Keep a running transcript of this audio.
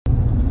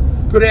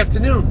Good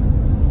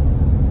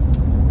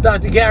afternoon.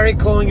 Dr. Gary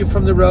calling you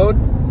from the road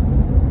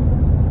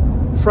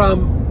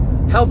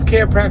from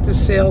Healthcare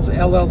Practice Sales,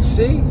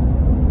 LLC.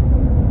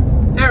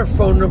 Our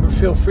phone number,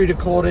 feel free to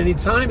call at any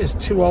time, is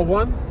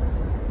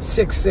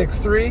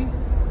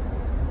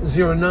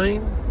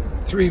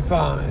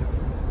 201-663-0935.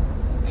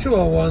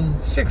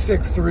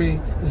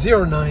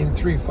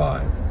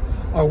 201-663-0935.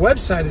 Our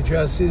website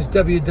address is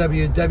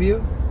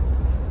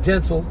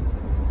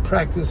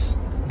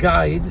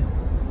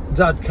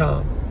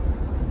www.dentalpracticeguide.com.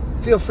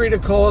 Feel free to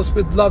call us.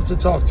 We'd love to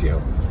talk to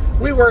you.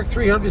 We work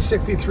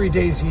 363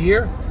 days a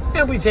year,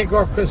 and we take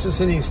off Christmas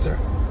and Easter.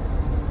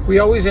 We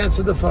always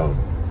answer the phone.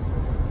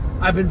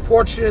 I've been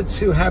fortunate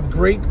to have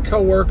great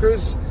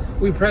co-workers.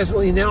 We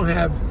presently now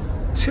have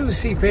 2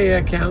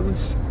 CPA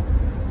accountants.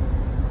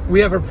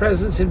 We have a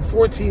presence in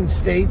 14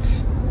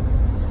 states,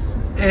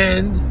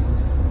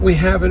 and we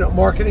have a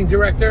marketing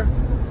director,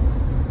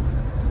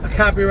 a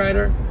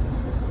copywriter,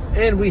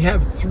 and we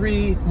have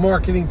 3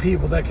 marketing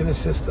people that can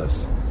assist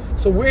us.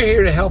 So we're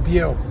here to help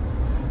you.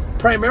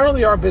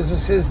 Primarily our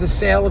business is the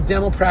sale of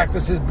dental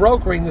practices,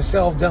 brokering the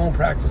sale of dental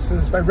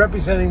practices by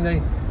representing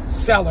the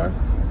seller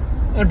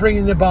and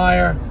bringing the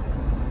buyer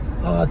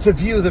to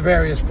view the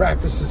various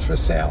practices for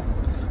sale.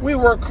 We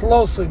work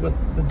closely with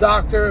the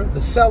doctor,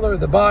 the seller,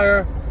 the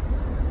buyer,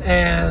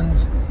 and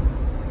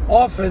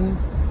often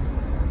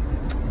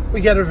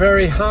we get a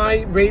very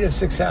high rate of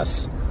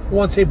success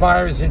once a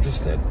buyer is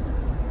interested.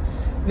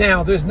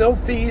 Now, there's no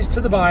fees to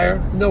the buyer,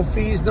 no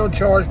fees, no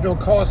charge, no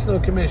cost, no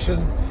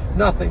commission,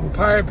 nothing.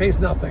 Buyer pays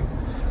nothing.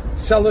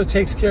 Seller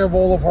takes care of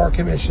all of our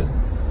commission.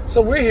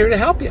 So we're here to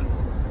help you.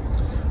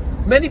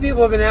 Many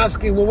people have been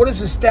asking, well, what is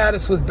the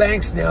status with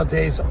banks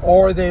nowadays?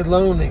 Are they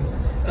loaning?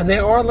 And they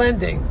are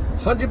lending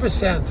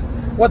 100%.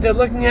 What they're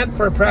looking at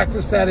for a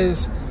practice that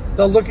is,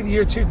 they'll look at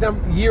year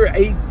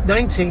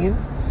 19,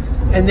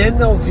 and then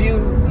they'll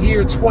view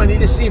year 20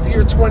 to see if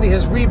year 20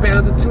 has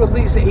rebounded to at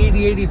least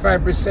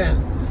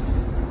 80-85%.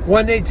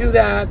 When they do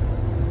that,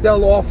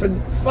 they'll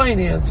often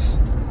finance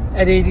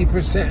at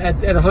 80%,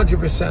 at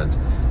 100%,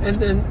 and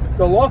then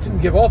they'll often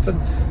give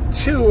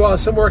to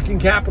some working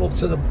capital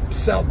to the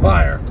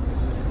buyer,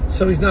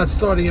 so he's not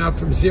starting out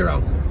from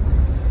zero.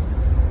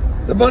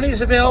 The money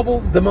is available,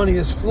 the money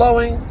is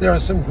flowing. There are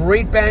some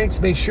great banks.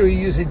 Make sure you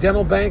use a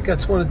dental bank.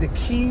 That's one of the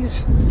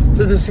keys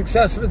to the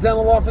success of a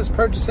dental office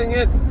purchasing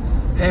it,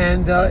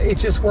 and it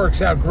just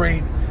works out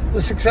great.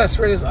 The success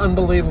rate is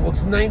unbelievable.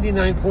 It's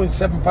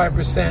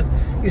 99.75%.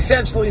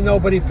 Essentially,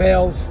 nobody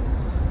fails.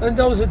 And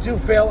those that do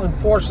fail,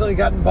 unfortunately,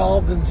 got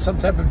involved in some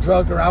type of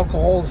drug or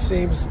alcohol, it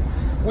seems.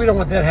 We don't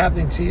want that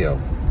happening to you.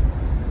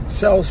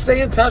 So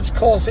stay in touch.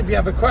 Call us if you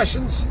have any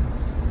questions.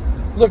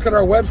 Look at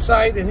our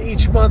website, and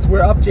each month we're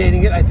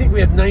updating it. I think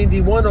we have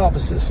 91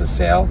 offices for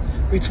sale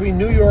between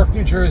New York,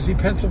 New Jersey,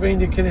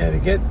 Pennsylvania,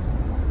 Connecticut,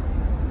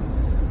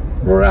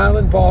 Rhode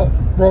Island,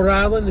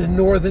 and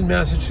northern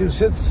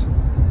Massachusetts.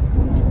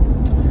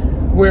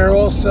 We're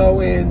also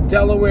in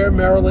Delaware,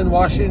 Maryland,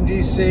 Washington,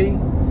 D.C.,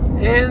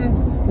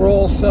 and we're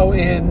also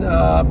in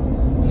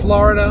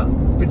Florida,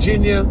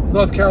 Virginia,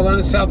 North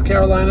Carolina, South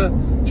Carolina,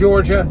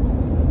 Georgia,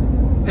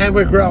 and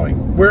we're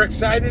growing. We're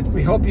excited.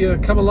 We hope you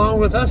come along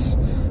with us.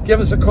 Give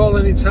us a call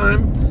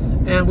anytime,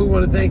 and we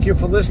want to thank you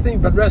for listening,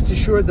 but rest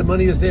assured the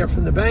money is there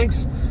from the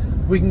banks.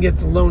 We can get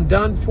the loan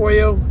done for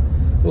you.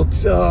 We'll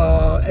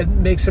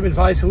make some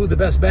advice on who the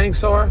best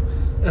banks are,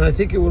 and I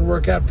think it would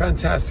work out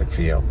fantastic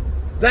for you.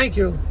 Thank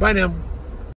you. Bye now.